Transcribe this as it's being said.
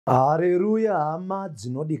Haleluya, hama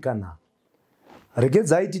dzinodikana.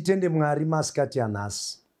 Regedzai titende Mwari masikati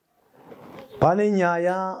anhasi. Pane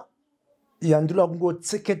nyaya yandinoda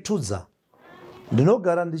kungotseketudza.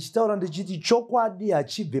 Ndinogara ndichitaura ndichiti chokwadi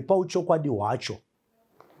hachibve pauchokwadi hwacho.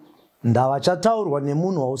 Ndava chataurwa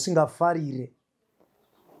nemunhu wausingafarire.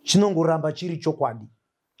 Chinongoramba chiri chokwadi.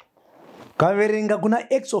 Kaverenga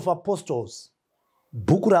kuna Acts of Apostles,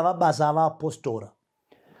 bhuku ravabasa avapostora.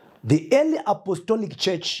 The early apostolic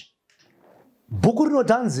church, bhuku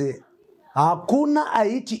rinotanze hakuna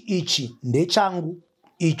aiti ichi ndechangu,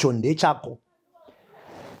 icho ndechako.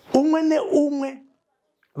 Umwe neumwe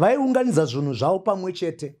vaiunganidza zvinhu zvavo pamwe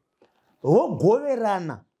chete,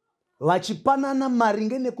 vogoverana vachipanana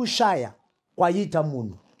maringe nekushaya kwaiita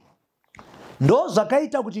munhu. Ndo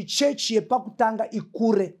zvakaita kuti chechi yepakutanga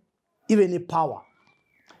ikure ive nepower.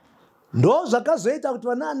 Ndo zvakazoita kuti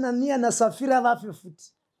vana Anania naSafira vafe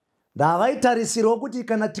futi. Ndavaitarisirawo kuti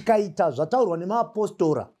kana tikaita zvataurwa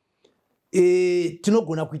nemapostora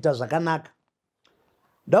tinogona kuita zvakanaka.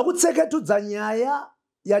 Ndakutseketudza nyaya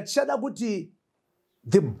yatichada kuti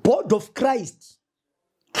the body of Christ,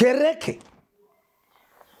 kereke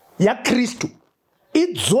yaKristu,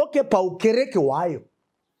 idzoke paukereke hwayo.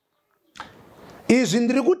 Izvi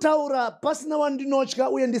ndiri kutaura pasina wandinotya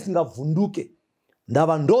uye ndisingavhunduke.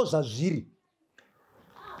 Ndava ndo zvazviri.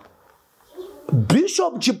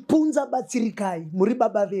 Bishop Chipunza batsirikai, muri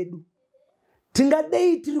baba vedu.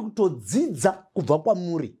 Tingadei tiri kutodzidza kubva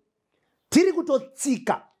kwamuri. Tiri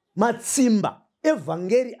kutotsika matsimba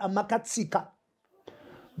evhangeri amakatsika.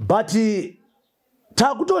 But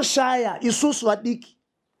takutoshaya isusu vadiki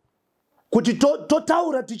kuti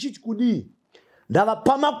totaura tichiti kudii. Ndava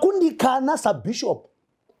pamakundikana sabishop,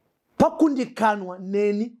 pakundikanwa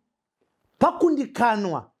neni,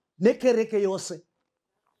 pakundikanwa nekereke yose.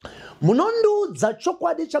 Munondiudza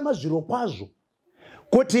chokwadi chamazviro kwazvo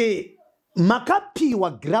kuti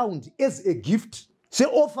makapiwa ground as a gift,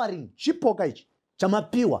 seoffering, chipoka ichi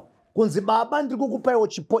chamapiwa kunzi baba ndiri kukupaiwo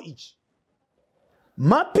chipo ichi.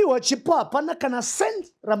 Mapiwa chipo, hapana kana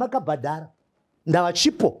cent ramakabhadhara. Ndava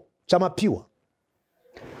chipo chamapiwa.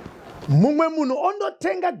 Mumwe munhu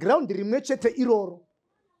ondotenga ground rimwe chete iroro,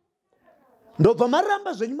 ndobva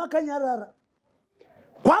maramba zvenyu makanyarara.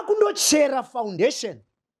 Kwakundochera foundation,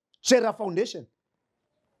 chera foundation.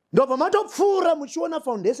 Ndobva matopfuura muchiona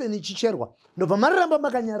foundation ichicherwa, ndobva maramba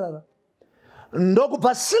makanyarara.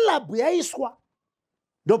 Ndokubva silabu yaiswa,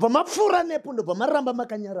 ndobva mapfuura nepo, ndobva maramba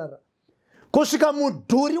makanyarara. Kusvika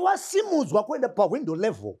mudhuri wasimudzwa kuenda pawindow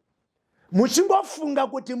level, muchingofunga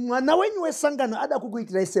kuti mwana wenyu wesangano ada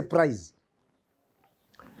kukuitirai surprise.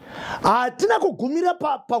 Hatina kugumira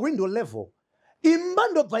pawindow level. Imba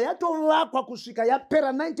ndobva yatovakwa kusvika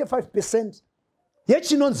yapera 95%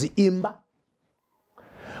 yechinonzi imba.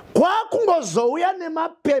 Kwakungozouya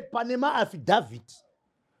nemapepa nemaaffidavit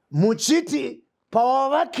muchiti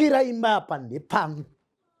pawavakira imba apa ndepangu.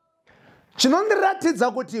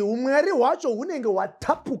 Chinondiratidza kuti umwari hwacho hunenge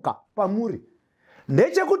hwatapuka pamuri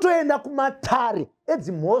ndechekutoenda kumatare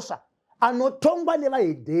edzimhosva anotongwa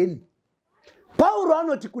nevahedheni. Pauro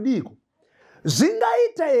anoti kudiko?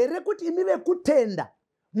 Zvingaita here kuti imi vekutenda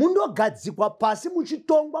mundogadzikwa pasi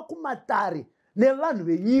muchitongwa kumatare nevanhu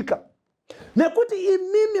venyika? Nekuti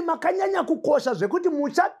imimi makanyanya kukosha zvekuti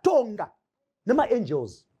muchatonga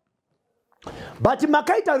nemaangels. But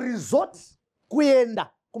makaita resort kuenda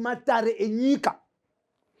kumatare enyika.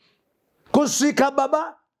 Kusvika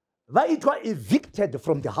baba vaitwa evicted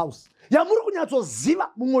from the house. Yamuri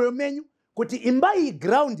kunyatsoziva mumwoyo menyu kuti imba iyi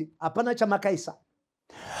ground hapana chamakaisa.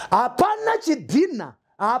 Hapana chidhina,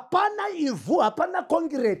 hapana ivhu, hapana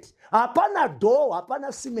concrete, hapana door,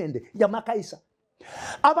 hapana simende yamakaisa.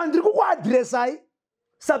 Apa ndiri kukuadresai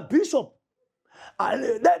sabishop.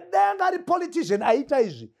 Danga ari politician aita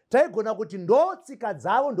izvi, taigona kuti ndo tsika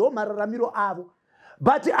dzavo, ndo mararamiro avo.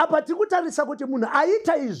 But apa tiri kutarisa kuti munhu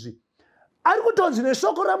aita izvi ari kutonzi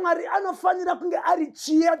neshoko raMwari anofanira kunge ari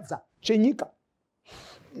chiedza chenyika.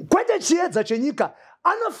 Kwete chiedza chenyika,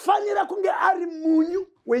 anofanira kunge ari munyu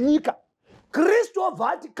wenyika. Kristu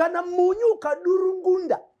obva ati kana munyu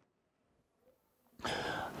ukadurungunda.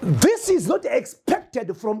 This is not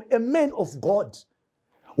expected from a man of God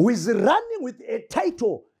who is running with a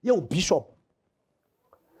title yeubishop.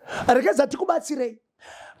 Regeza tikubatsirei.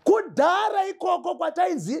 Kudhara ikoko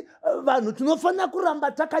kwatainzi vanhu tinofanira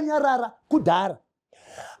kuramba takanyarara kudhara.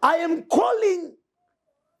 I am calling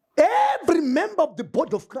every member of the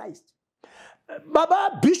body of Christ.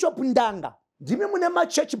 Baba Bishop Ndanga, ndimi mune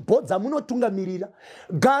machurch boards amunotungamirira.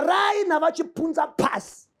 Garai navachipunza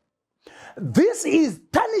pasi. This is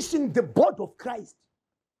tarnishing the body of Christ.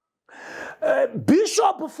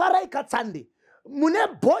 Bishop Farai Katsande, mune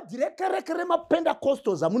bhodhi rekereke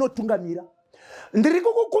remapendacostals amunotungamira. Ndiri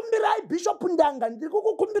kukukumbirai Bishop Ndanga, ndiri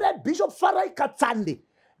kukukumbirai Bishop Farai Katsande,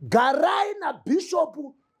 garai naBishop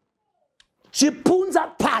Chipunza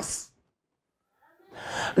pasi.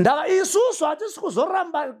 Ndava isusu hatisi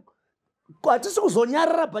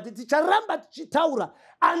kuzonyarara, but ticharamba tichitaura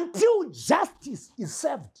until justice is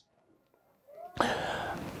served.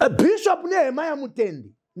 Bishop Nehemiah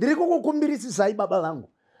Mutendi, ndiri kukukumbirisisai baba vangu,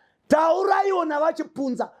 tauraiwo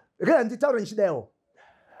navachipunza. Rega nditaure nchidayo.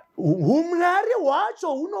 Umwari hwacho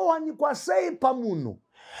hunowanikwa sei pamunhu?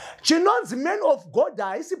 Chinonzi man of God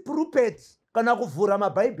haisi pulpit kana kuvhura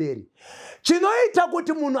mabhaibheri. Chinoita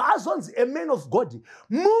kuti munhu azonzi a man of God,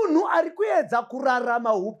 munhu ari kuedza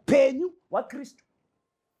kurarama upenyu hwaKristu.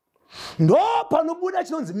 Ndo panobuda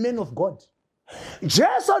chinonzi man of God.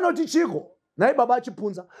 Jesu anoti chiko, nai baba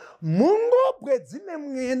chipunza, mungobwe dzine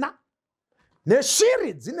mwena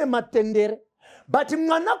neshiri dzine matendere, but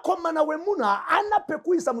mwanakomana wemunhu haana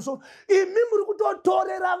pekuisa musoro. Imi muri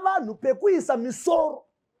kutotorera vanhu pekuisa misoro.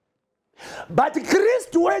 But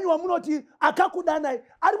Kristu wenyu wamunoti akakudanai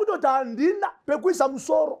ari kutoti handina pekuisa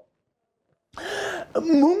musoro.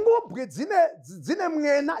 Mungobwe dzine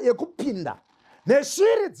mwena yekupinda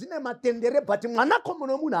neshiri dzine matendere, but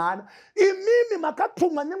mwanakomana wemunhu haana. Imimi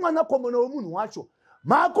makatumwa nemwanakomana wemunhu wacho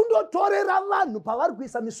makundotorera vanhu pavari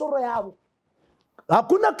kuisa misoro yavo.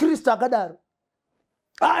 Hakuna Kristu akadaro.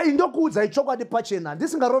 Ndokuudzai chokwadi pachena,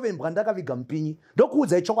 ndisingarovembwa ndakaviga mupinyi.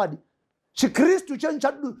 Ndokuudzai chokwadi, chiKristu chenyu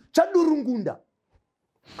chadurungunda.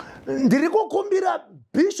 Ndiri kukumbira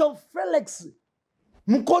Bishop Felix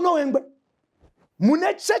Mukono Wengwe,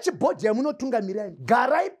 mune church board yamunotungamirai,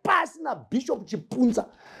 garai pasi naBishop Chipunza.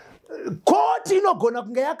 Koti inogona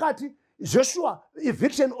kunge yakati Joshua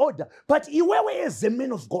eviction order, but iwewe as a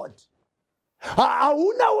man of God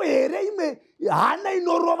haunawo here imwe hana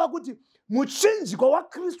inorova kuti muchinjikwa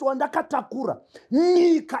waKristu wandakatakura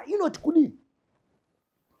nyika inoti kudini?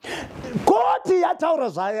 Koti yataura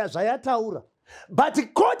zvayataura,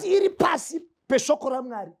 but koti iri pasi peshoko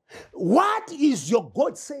raMwari. What is your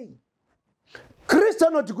God saying? Kristu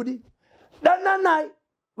anoti kudini? Dananai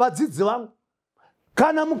vadzidzi vangu,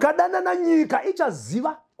 kana mukadanana nyika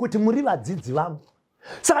ichaziva kuti muri vadzidzi vangu.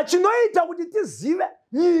 Saka chinoita kuti tizive,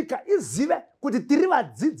 nyika izive kuti tiri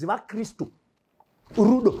vadzidzi vaKristu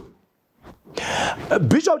rudo.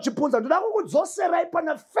 Bishop Chipunza, ndoda kukudzoserai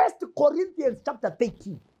pana 1 Corinthians chapter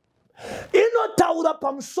 13. Inotaura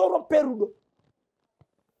pamusoro perudo.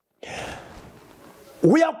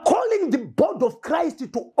 We are calling the body of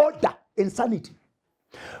Christ to order and sanity.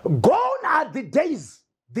 Gone are the days,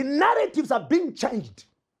 the narratives are being changed.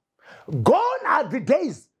 Gone are the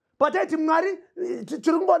days. But eti Mwari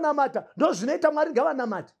chirungo namata, ndo zvinoita Mwari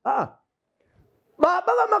ngavanamata.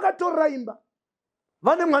 Baba vamakatorera imba,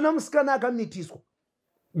 vane mwana musikana akamitiswa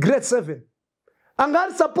grade 7.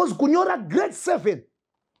 Angari suppose kunyora grade 7.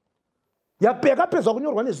 Yakapedzwa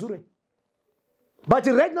kunyorwa nezure. But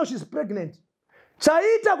right now she's pregnant.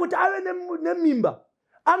 Chaita kuti ave nemimba,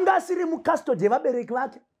 angasiri mukastodi yevabereki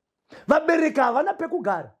vake. Vabereki havana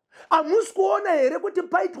pekugara. Hamusi kuona here kuti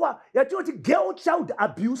paitwa yatinoti girl child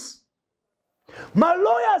abuse? My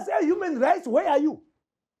lawyers are human rights, where are you?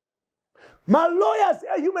 My lawyers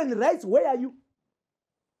are human rights, where are you?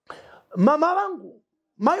 Mama vangu,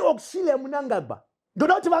 my auxiliary munangaba,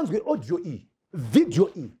 ndoda kuti vanzwe audio iyi, video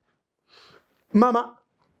iyi. Mama,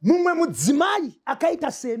 mumwe mudzimai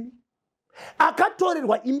akaita semi,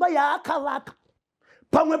 akatorerwa imba yaakavaka.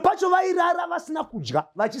 Pamwe pacho vairara vasina kudya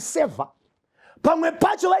vachiseva. Pamwe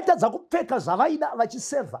pacho vaitadza kupfeka zvavaida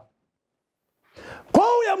vachiseva.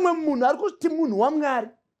 Kwauya mumwe munhu ari kuti munhu waMwari,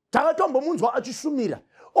 takatombomunzwa achishumira,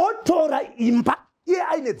 otora imba iye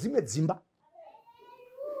aine dzimwe dzimba.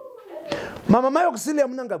 Mama mai auxiliary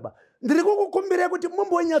munangagwa, ndiri kukukumbira kuti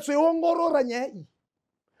mumbonyatsoiongorora nyaya iyi.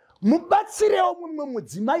 Mubatsirewo mumwe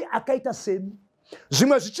mudzimai akaita semi.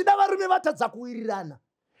 Zvimwe zvichida varume vatadza kuwirirana.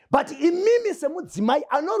 But imimi semudzimai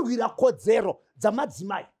anorwira kodzero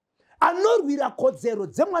dzamadzimai, anorwira kodzero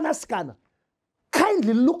dzemwanasikana,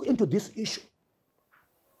 kindly look into this issue.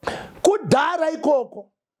 Kudhara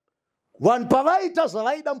ikoko, vanhu pavaita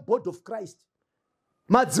zvavaida mubody of Christ,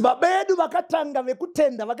 madzibaba edu vakatanga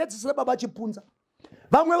vekutenda vakatisira baba Chipunza.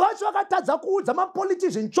 Vamwe vacho vakatadza kuudza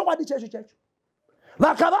mapolitician chokwadi checho.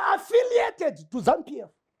 Vakava affiliated to ZANU-PF.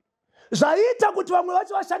 Zvaita kuti vamwe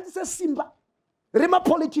vacho vashandise simba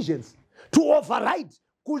remapoliticians to override,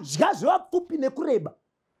 kudya zvevapfupi nekureba,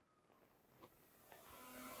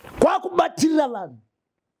 kwakubatirira vanhu.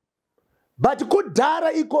 But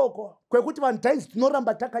kudhara ikoko kwekuti vanhu tainzi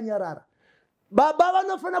tinoramba takanyarara. Baba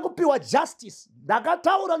vanofana kupiwa justice.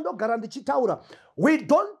 Ndakataura ndogara ndichitaura. We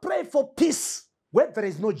don't pray for peace where there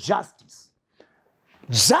is no justice.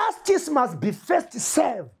 Justice must be first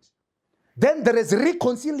served. Then there is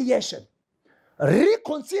reconciliation.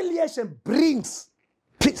 Reconciliation brings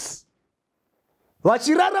peace.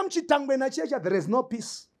 Vachirara mchitangwe na checha, there is no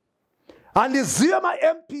peace. And the Zima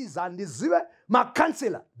MPs and the Zima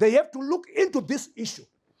councillor, they have to look into this issue.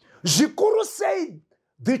 Jikuru said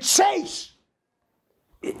the church,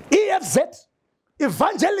 EFZ,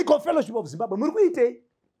 Evangelical Fellowship of Zimbabwe, murikuite.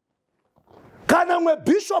 Kana mwe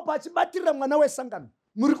bishop achibatira mwana we sangano,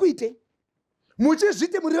 murikuite.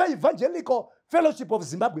 Muchizvite muriva Evangelical Fellowship of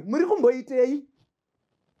Zimbabwe, murikumboitei.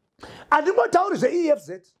 Andingotauri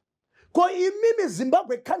zveEFZ, ko imimi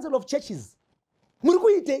Zimbabwe Council of Churches,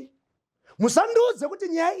 murikuite. Musanduze kuti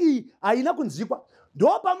nyaya iyi haina kunzikwa.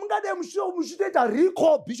 Ndopa mungade mushitoita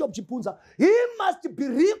recall Bishop Chipunza. He must be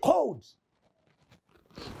recalled.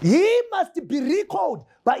 He must be recalled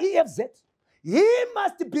by EFZ. He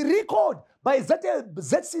must be recalled by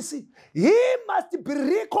ZCC. He must be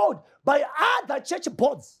recalled by other church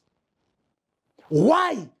boards.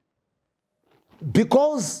 Why?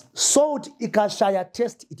 Because salt ikashaya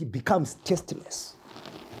taste, it becomes tasteless.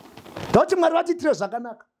 Don't you marwati tire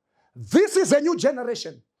zvakanaka? This is a new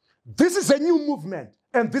generation. This is a new movement.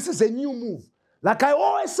 And this is a new move. Like I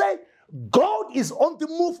always say, God is on the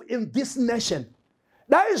move in this nation.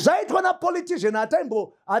 That is right when a politician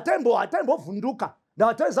atembo vunduka.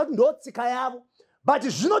 Now tell us that ndo tsika yavo. But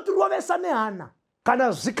zvinotirovesa nehana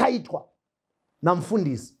kana zvikaitwa na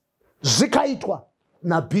mfundisi. Zvikaitwa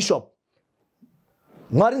na bishop.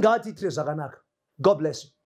 Mwari ngavatitire zvakanaka. God bless you.